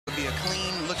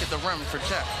look at the rim for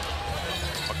check.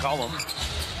 McCollum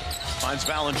finds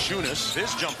Valanciunas.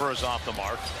 His jumper is off the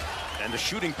mark. And the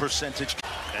shooting percentage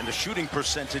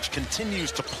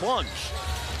continues to plunge.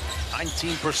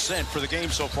 19% for the game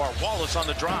so far. Wallace on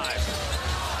the drive.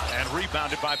 And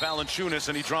rebounded by Valanciunas,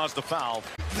 and he draws the foul.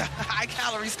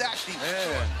 High-calorie stat sheet.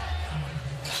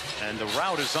 And the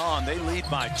route is on. They lead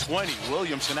by 20.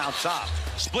 Williamson out top.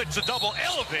 Splits a double,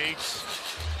 elevates.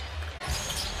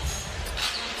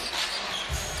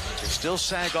 They still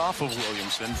sag off of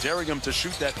Williamson, daring him to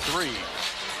shoot that three.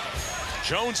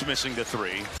 Jones missing the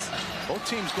three. Both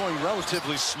teams going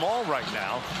relatively small right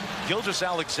now.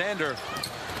 Gilgeous-Alexander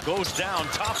goes down,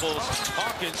 topples.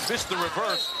 Hawkins missed the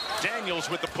reverse. Daniels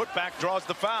with the putback draws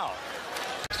the foul.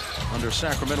 Under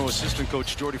Sacramento assistant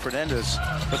coach Jordi Fernandez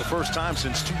for the first time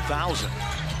since 2000.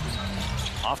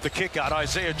 Off the kick out,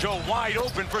 Isaiah Joe wide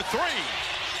open for three.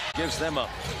 Gives them a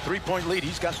three-point lead.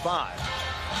 He's got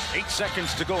 5. 8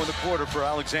 seconds to go in the quarter for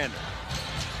Alexander.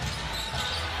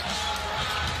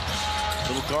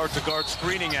 Little guard-to-guard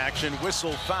screening action.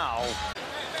 Whistle foul.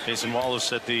 Cason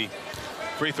Wallace at the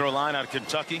free throw line out of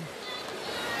Kentucky.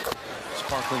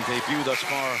 Sparkling debut thus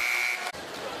far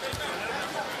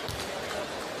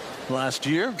last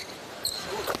year.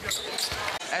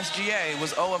 SGA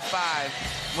was 0 of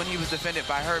 5 when he was defended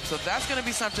by Herb, so that's going to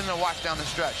be something to watch down the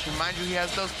stretch. Remind you, he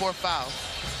has those 4 fouls.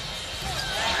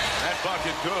 That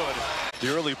bucket good. The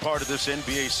early part of this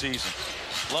NBA season.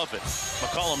 Love it.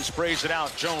 McCollum sprays it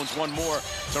out. Jones one more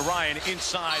to Ryan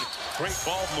inside. Great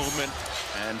ball movement.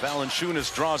 And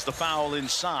Valanciunas draws the foul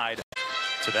inside.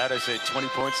 To that I say 20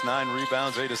 points, 9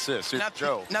 rebounds, 8 assists. Here's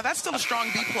Joe. Now that's still a strong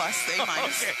B+, A-. Okay,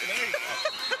 there you go.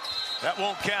 That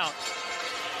won't count.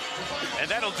 And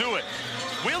that'll do it.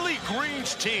 Willie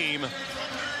Green's team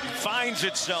finds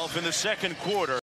itself in the second quarter